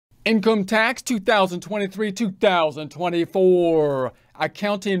Income tax 2023-2024.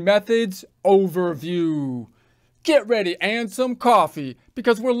 Accounting methods overview. Get ready and some coffee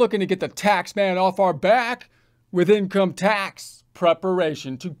because we're looking to get the tax man off our back with income tax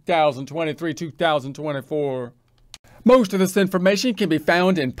preparation 2023-2024. Most of this information can be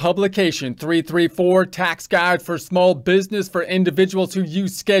found in Publication 334, Tax Guide for Small Business for Individuals Who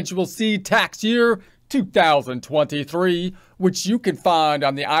Use Schedule C Tax Year 2023, which you can find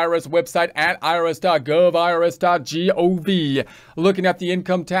on the IRS website at irs.gov, irs.gov. Looking at the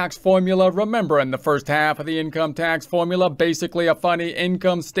income tax formula, remember in the first half of the income tax formula, basically a funny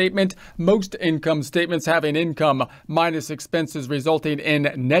income statement. Most income statements having income minus expenses resulting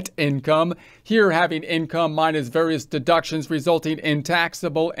in net income. Here having income minus various deductions resulting in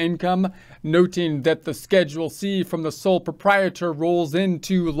taxable income. Noting that the Schedule C from the sole proprietor rolls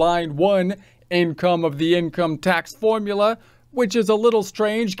into line 1, income of the income tax formula, which is a little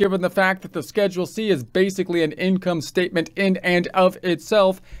strange given the fact that the Schedule C is basically an income statement in and of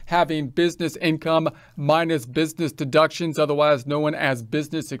itself, having business income minus business deductions, otherwise known as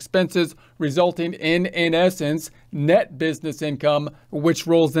business expenses, resulting in essence, net business income, which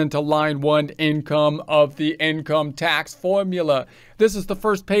rolls into line 1, income of the income tax formula. This is the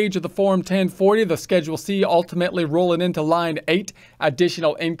first page of the Form 1040, the Schedule C ultimately rolling into line 8,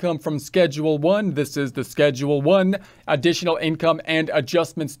 additional income from Schedule 1. This is the Schedule 1, additional income and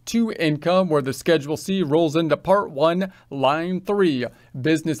adjustments to income, where the Schedule C rolls into Part 1, line 3,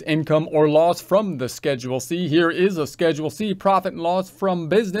 business income or loss from the Schedule C. Here is a Schedule C, profit and loss from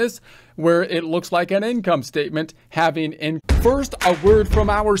business, where it looks like an income statement having First, a word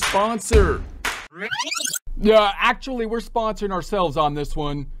from our sponsor. Yeah, actually, we're sponsoring ourselves on this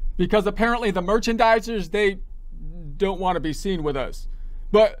one because apparently the merchandisers, they don't want to be seen with us.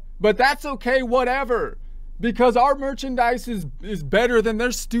 But that's okay, whatever, because our merchandise is better than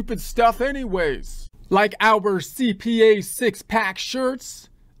their stupid stuff anyways. Like our CPA 6-pack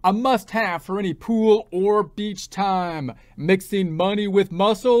shirts, a must-have for any pool or beach time. Mixing money with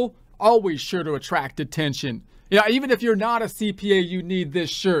muscle, always sure to attract attention. Yeah, even if you're not a CPA, you need this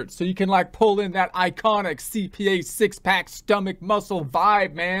shirt so you can like pull in that iconic CPA 6-pack stomach muscle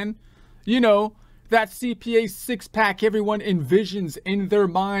vibe, man. You know, that CPA 6-pack everyone envisions in their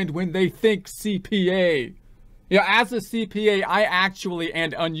mind when they think CPA. Yeah, as a CPA, I actually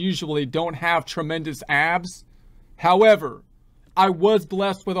and unusually don't have tremendous abs. However, I was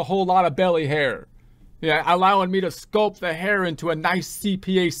blessed with a whole lot of belly hair. Yeah, allowing me to sculpt the hair into a nice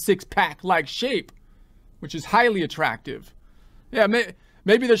CPA 6-pack like shape, which is highly attractive. Yeah,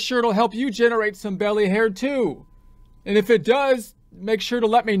 maybe the shirt will help you generate some belly hair too. And if it does, make sure to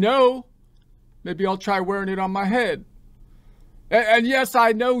let me know. Maybe I'll try wearing it on my head. And yes,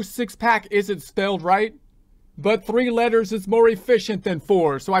 I know 6-pack isn't spelled right, but 3 letters is more efficient than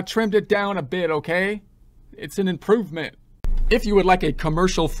 4, so I trimmed it down a bit, okay? It's an improvement. If you would like a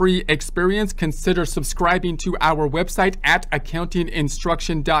commercial-free experience, consider subscribing to our website at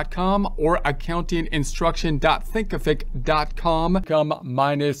accountinginstruction.com or accountinginstruction.thinkific.com. Income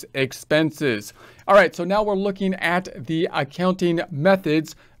minus expenses. All right, so now we're looking at the accounting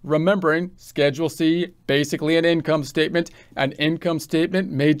methods. Remembering Schedule C, basically an income statement. An income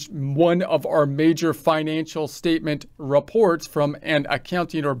statement, one of our major financial statement reports from an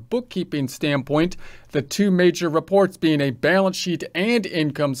accounting or bookkeeping standpoint. The two major reports being a balance sheet and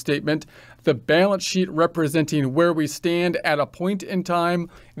income statement. The balance sheet representing where we stand at a point in time.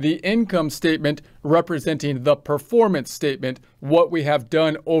 The income statement representing the performance statement, what we have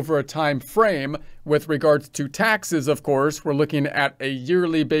done over a time frame. With regards to taxes, of course, we're looking at a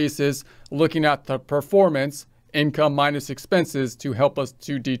yearly basis, looking at the performance, income minus expenses, to help us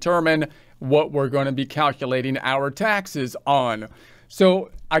to determine what we're going to be calculating our taxes on. So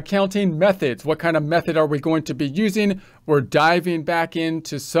accounting methods, what kind of method are we going to be using? We're diving back in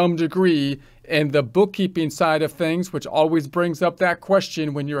to some degree in the bookkeeping side of things, which always brings up that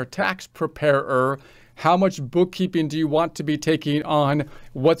question when you're a tax preparer. How much bookkeeping do you want to be taking on?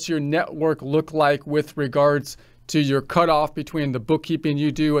 What's your network look like with regards to your cutoff between the bookkeeping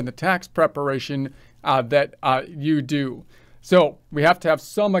you do and the tax preparation that you do? So we have to have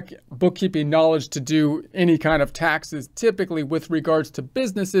some bookkeeping knowledge to do any kind of taxes, typically with regards to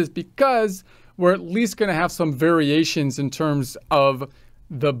businesses, because we're at least going to have some variations in terms of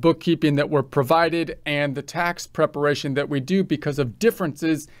the bookkeeping that we're provided and the tax preparation that we do because of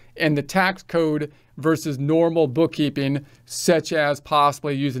differences in the tax code versus normal bookkeeping, such as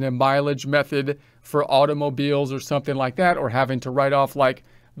possibly using a mileage method for automobiles or something like that, or having to write off like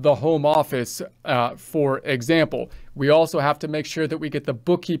the home office, for example. We also have to make sure that we get the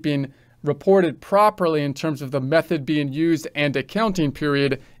bookkeeping reported properly in terms of the method being used and accounting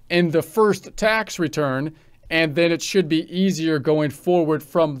period in the first tax return, and then it should be easier going forward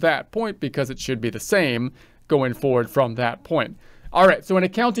from that point because it should be the same going forward from that point. All right, so an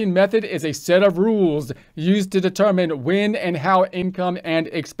accounting method is a set of rules used to determine when and how income and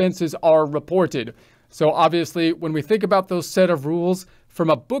expenses are reported. So obviously, when we think about those set of rules, from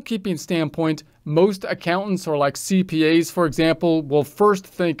a bookkeeping standpoint, most accountants, or like CPAs, for example, will first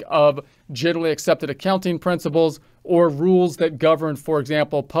think of generally accepted accounting principles or rules that govern, for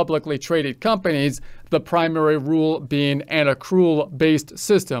example, publicly traded companies, the primary rule being an accrual-based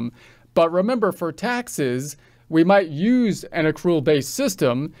system. But remember, for taxes, we might use an accrual-based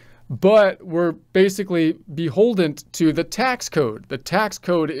system, but we're basically beholden to the tax code. The tax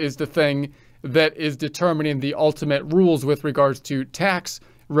code is the thing that is determining the ultimate rules with regards to tax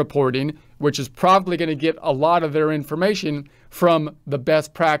reporting, which is probably going to get a lot of their information from the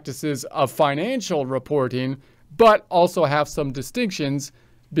best practices of financial reporting, but also have some distinctions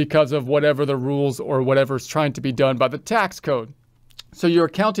because of whatever the rules or whatever's trying to be done by the tax code. So your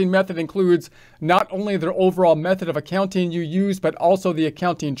accounting method includes not only the overall method of accounting you use, but also the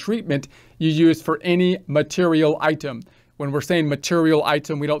accounting treatment you use for any material item. When we're saying material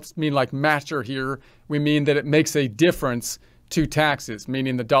item, we don't mean like matter here. We mean that it makes a difference to taxes,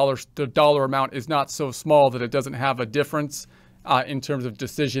 meaning the dollar amount is not so small that it doesn't have a difference in terms of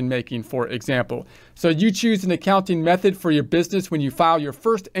decision making, for example. So you choose an accounting method for your business when you file your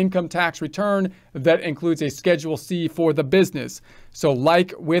first income tax return that includes a Schedule C for the business. So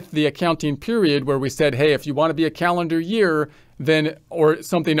like with the accounting period where we said, hey, if you want to be a calendar year, then, or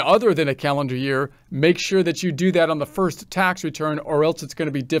something other than a calendar year, make sure that you do that on the first tax return, or else it's going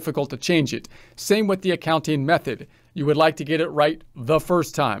to be difficult to change it. Same with the accounting method. You would like to get it right the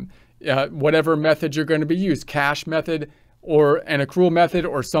first time. Whatever method you're going to be used, cash method or an accrual method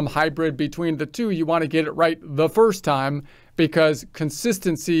or some hybrid between the two, you want to get it right the first time because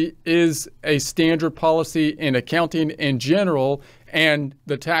consistency is a standard policy in accounting in general, and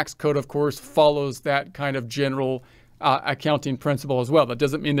the tax code, of course, follows that kind of general accounting principle as well. That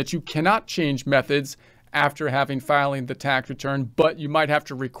doesn't mean that you cannot change methods after having filing the tax return, but you might have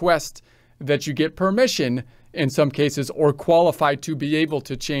to request that you get permission in some cases or qualify to be able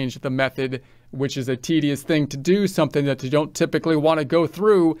to change the method, which is a tedious thing to do, something that you don't typically want to go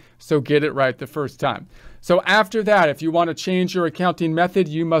through, so get it right the first time. So after that, if you want to change your accounting method,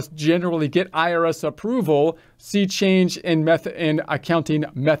 you must generally get IRS approval. See change in accounting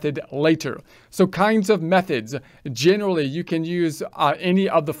method later. So kinds of methods. Generally, you can use any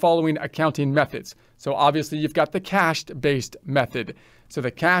of the following accounting methods. So obviously, you've got the cash-based method. So the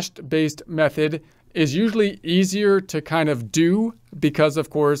cash-based method is usually easier to kind of do because,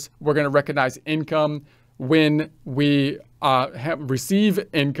 of course, we're going to recognize income when we receive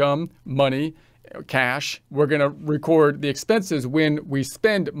income, money, cash. We're going to record the expenses when we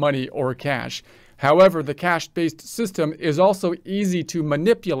spend money or cash. However, the cash-based system is also easy to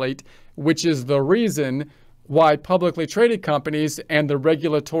manipulate, which is the reason why publicly traded companies and the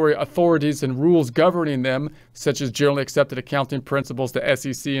regulatory authorities and rules governing them, such as generally accepted accounting principles, the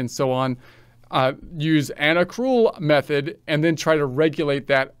SEC and so on, use an accrual method and then try to regulate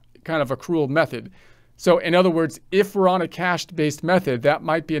that kind of accrual method. So in other words, if we're on a cash-based method, that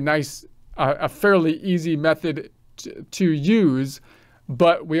might be a fairly easy method to use,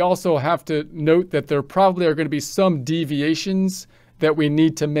 but we also have to note that there probably are going to be some deviations that we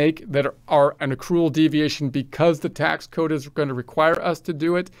need to make that are an accrual deviation because the tax code is going to require us to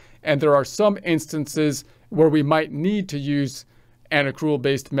do it. And there are some instances where we might need to use an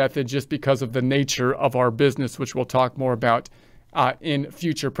accrual-based method just because of the nature of our business, which we'll talk more about in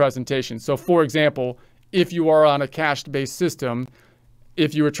future presentations. So for example, if you are on a cash-based system,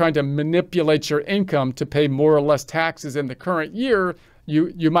 if you were trying to manipulate your income to pay more or less taxes in the current year,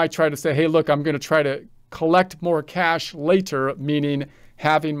 you might try to say, hey, look, I'm going to try to collect more cash later, meaning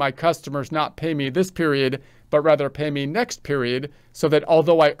having my customers not pay me this period, but rather pay me next period, so that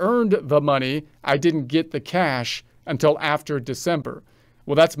although I earned the money, I didn't get the cash until after December.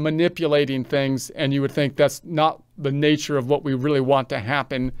 Well, that's manipulating things, and you would think that's not the nature of what we really want to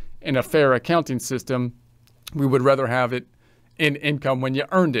happen in a fair accounting system. We would rather have it in income when you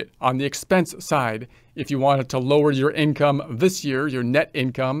earned it. On the expense side, if you wanted to lower your income this year, your net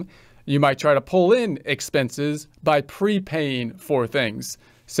income, you might try to pull in expenses by prepaying for things,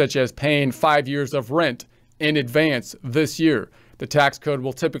 such as paying 5 years of rent in advance this year. The tax code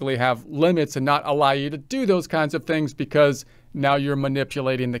will typically have limits and not allow you to do those kinds of things because now you're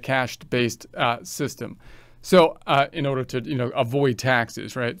manipulating the cash-based system. So in order to avoid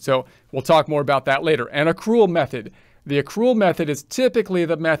taxes, right? So we'll talk more about that later. An accrual method. The accrual method is typically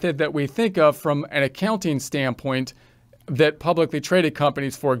the method that we think of from an accounting standpoint that publicly traded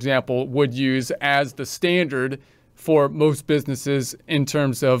companies, for example, would use as the standard for most businesses in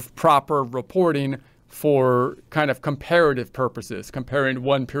terms of proper reporting for kind of comparative purposes, comparing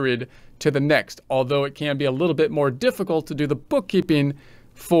one period to the next, although it can be a little bit more difficult to do the bookkeeping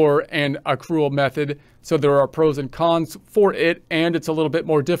for an accrual method. So there are pros and cons for it, and it's a little bit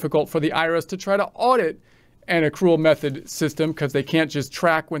more difficult for the IRS to try to audit an accrual method system because they can't just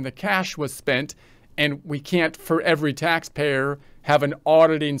track when the cash was spent, and we can't, for every taxpayer, have an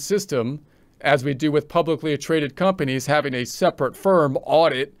auditing system as we do with publicly traded companies, having a separate firm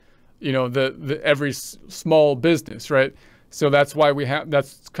audit, you know, every small business, right? So that's why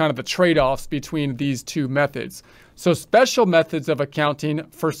that's kind of the trade-offs between these two methods. So special methods of accounting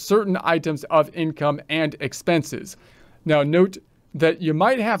for certain items of income and expenses. Now note that you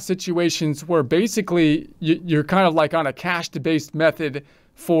might have situations where basically you're kind of like on a cash-based method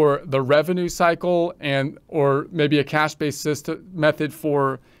for the revenue cycle, or maybe a cash-based method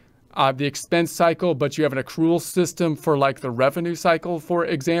for the expense cycle, but you have an accrual system for like the revenue cycle, for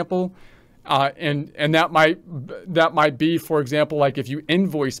example. And that might be, for example, like if you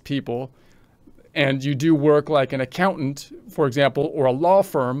invoice people and you do work like an accountant, for example, or a law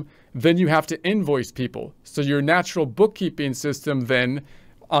firm, then you have to invoice people. So your natural bookkeeping system then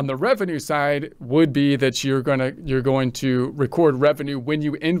on the revenue side would be that you're going to record revenue when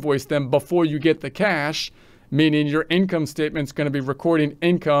you invoice them before you get the cash, meaning your income statement's going to be recording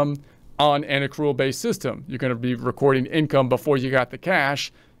income on an accrual-based system. You're going to be recording income before you got the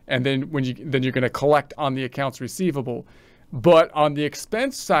cash, and then you're going to collect on the accounts receivable. But on the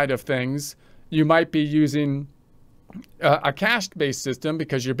expense side of things, you might be using a cash-based system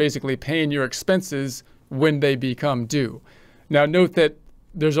because you're basically paying your expenses when they become due. Now note that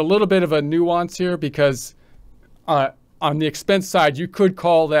there's a little bit of a nuance here because on the expense side, you could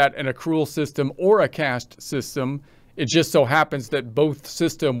call that an accrual system or a cash system. It just so happens that both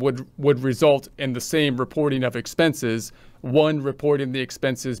system would result in the same reporting of expenses. One reporting the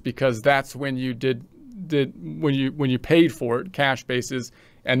expenses because that's when you when you paid for it, cash basis,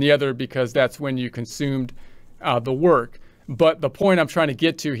 and the other because that's when you consumed the work. But the point I'm trying to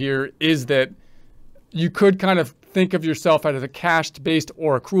get to here is that you could kind of think of yourself as a cash-based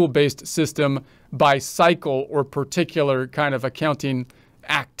or accrual-based system by cycle or particular kind of accounting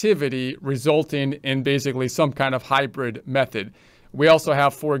activity, resulting in basically some kind of hybrid method. We also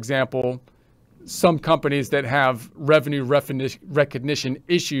have, for example, some companies that have revenue recognition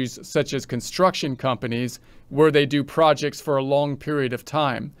issues, such as construction companies, where they do projects for a long period of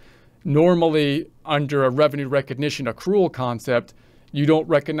time. Normally, under a revenue recognition accrual concept, you don't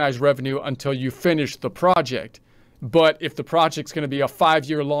recognize revenue until you finish the project. But if the project's going to be a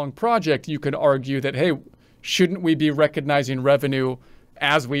 5-year-long project, you could argue that, hey, shouldn't we be recognizing revenue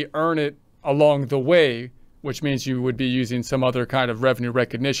as we earn it along the way, which means you would be using some other kind of revenue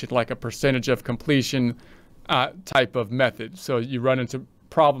recognition, like a percentage of completion type of method. So you run into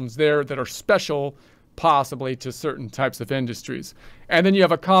problems there that are special possibly to certain types of industries. And then you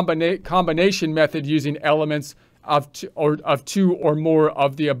have a combination method using elements of two or more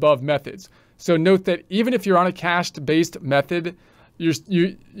of the above methods. So note that even if you're on a cash-based method,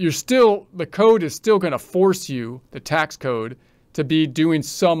 the code is still going to force you, the tax code, to be doing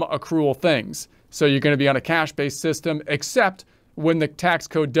some accrual things. So you're going to be on a cash-based system, except when the tax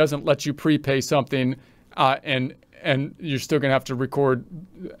code doesn't let you prepay something, and you're still going to have to record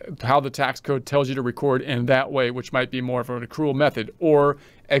how the tax code tells you to record in that way, which might be more of an accrual method, or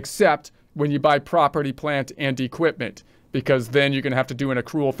except when you buy property, plant, and equipment, because then you're going to have to do an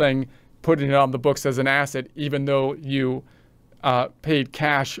accrual thing, putting it on the books as an asset, even though you paid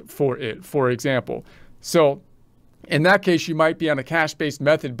cash for it, for example. So in that case, you might be on a cash-based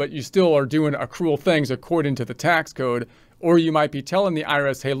method, but you still are doing accrual things according to the tax code, or you might be telling the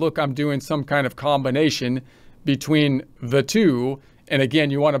IRS, hey, look, I'm doing some kind of combination between the two. And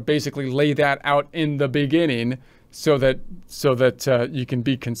again, you want to basically lay that out in the beginning so that you can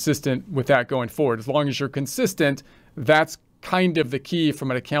be consistent with that going forward. As long as you're consistent, that's kind of the key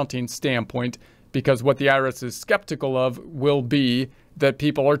from an accounting standpoint, because what the IRS is skeptical of will be that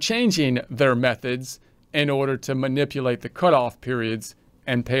people are changing their methods in order to manipulate the cutoff periods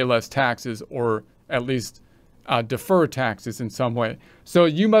and pay less taxes, or at least defer taxes in some way. So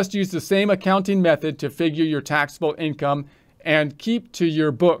you must use the same accounting method to figure your taxable income and keep to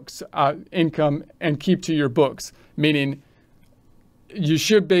your books, meaning you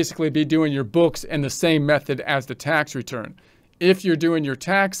should basically be doing your books in the same method as the tax return. If you're doing your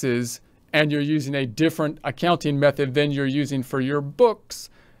taxes and you're using a different accounting method than you're using for your books,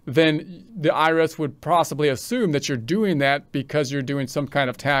 then the IRS would possibly assume that you're doing that because you're doing some kind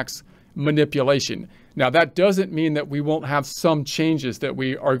of tax manipulation. Now, that doesn't mean that we won't have some changes that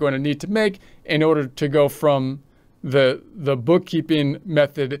we are going to need to make in order to go from the bookkeeping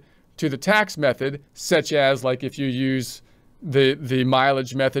method to the tax method, such as like if you use the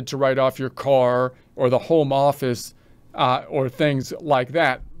mileage method to write off your car or the home office or things like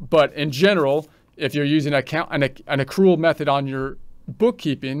that. But in general, if you're using an accrual method on your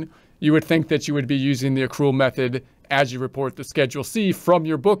bookkeeping, you would think that you would be using the accrual method as you report the Schedule C from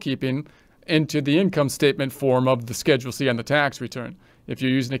your bookkeeping into the income statement form of the Schedule C on the tax return. If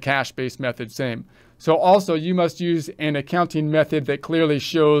you're using a cash-based method, same. So also, you must use an accounting method that clearly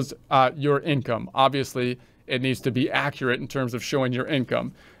shows your income. Obviously, it needs to be accurate in terms of showing your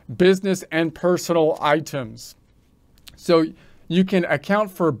income. Business and personal items. So you can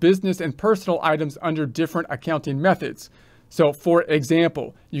account for business and personal items under different accounting methods. So for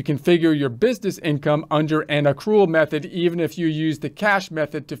example, you can figure your business income under an accrual method, even if you use the cash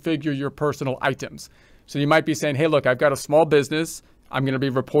method to figure your personal items. So you might be saying, hey, look, I've got a small business. I'm going to be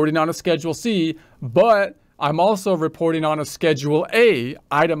reporting on a Schedule C, but I'm also reporting on a Schedule A,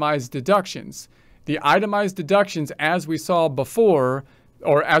 itemized deductions. The itemized deductions, as we saw before,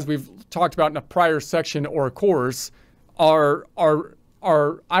 or as we've talked about in a prior section or course, are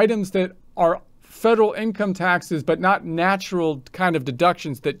items that are federal income taxes, but not natural kind of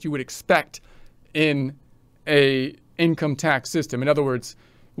deductions that you would expect in a income tax system. In other words,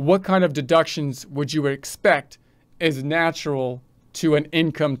 what kind of deductions would you expect is natural to an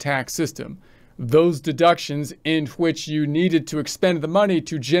income tax system? Those deductions in which you needed to expend the money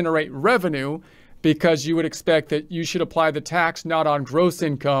to generate revenue, because you would expect that you should apply the tax not on gross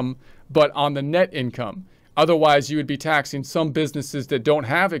income, but on the net income. Otherwise, you would be taxing some businesses that don't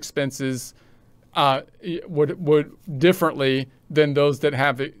have expenses would differently than those that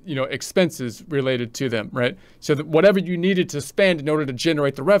have, expenses related to them, right? So that whatever you needed to spend in order to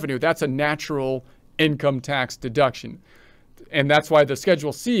generate the revenue, that's a natural income tax deduction. And that's why the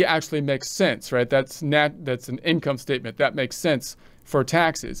Schedule C actually makes sense, right? That's an income statement. That makes sense for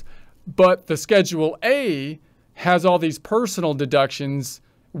taxes. But the Schedule A has all these personal deductions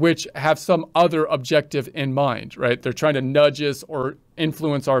which have some other objective in mind, right? They're trying to nudge us or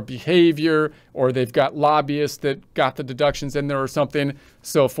influence our behavior, or they've got lobbyists that got the deductions in there or something.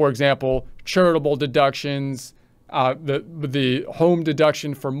 So for example, charitable deductions, the home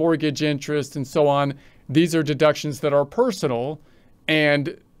deduction for mortgage interest and so on. These are deductions that are personal.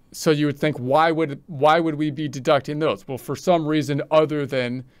 And so you would think, why would we be deducting those? Well, for some reason other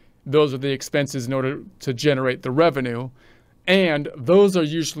than those are the expenses in order to generate the revenue. And those are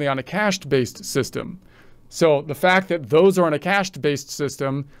usually on a cash-based system. So the fact that those are on a cash-based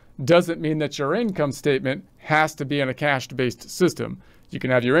system doesn't mean that your income statement has to be in a cash-based system. You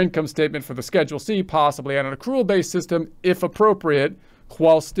can have your income statement for the Schedule C possibly on an accrual-based system if appropriate,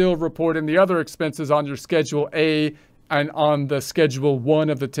 while still reporting the other expenses on your Schedule A and on the Schedule 1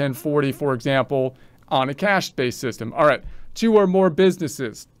 of the 1040, for example, on a cash-based system. All right, 2 or more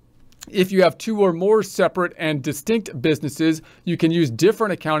businesses. If you have 2 or more separate and distinct businesses, you can use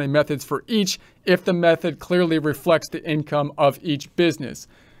different accounting methods for each if the method clearly reflects the income of each business.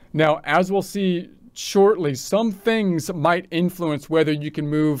 Now, as we'll see shortly, some things might influence whether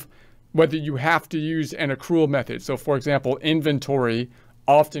you have to use an accrual method. So for example, inventory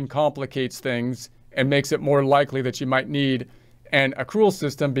often complicates things and makes it more likely that you might need an accrual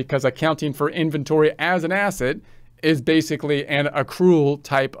system, because accounting for inventory as an asset is basically an accrual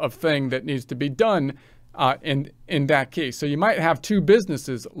type of thing that needs to be done in that case. So you might have 2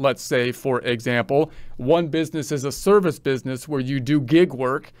 businesses, let's say, for example. One business is a service business where you do gig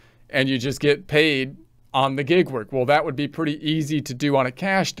work and you just get paid on the gig work. Well, that would be pretty easy to do on a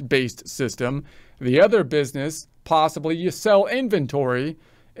cash-based system. The other business, possibly you sell inventory,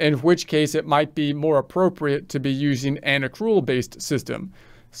 in which case it might be more appropriate to be using an accrual-based system.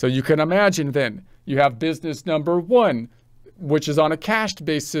 So you can imagine then, you have business number 1, which is on a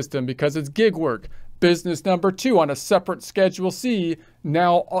cash-based system because it's gig work. Business number 2 on a separate Schedule C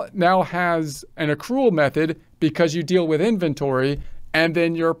now has an accrual method because you deal with inventory, and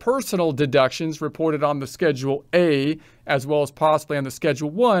then your personal deductions reported on the Schedule A, as well as possibly on the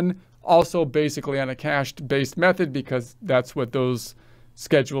Schedule 1, also basically on a cash-based method, because that's what those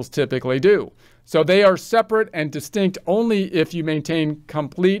schedules typically do. So they are separate and distinct only if you maintain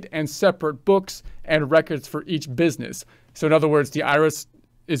complete and separate books and records for each business. So in other words, the IRS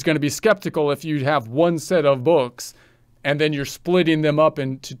is going to be skeptical if you have one set of books and then you're splitting them up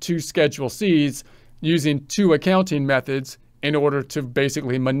into 2 Schedule Cs using 2 accounting methods in order to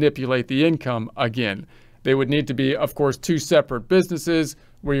basically manipulate the income again. They would need to be, of course, 2 separate businesses,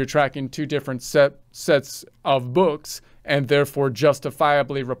 where you're tracking two different sets of books and therefore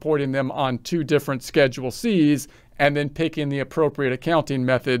justifiably reporting them on two different Schedule Cs and then picking the appropriate accounting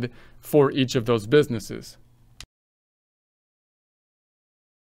method for each of those businesses.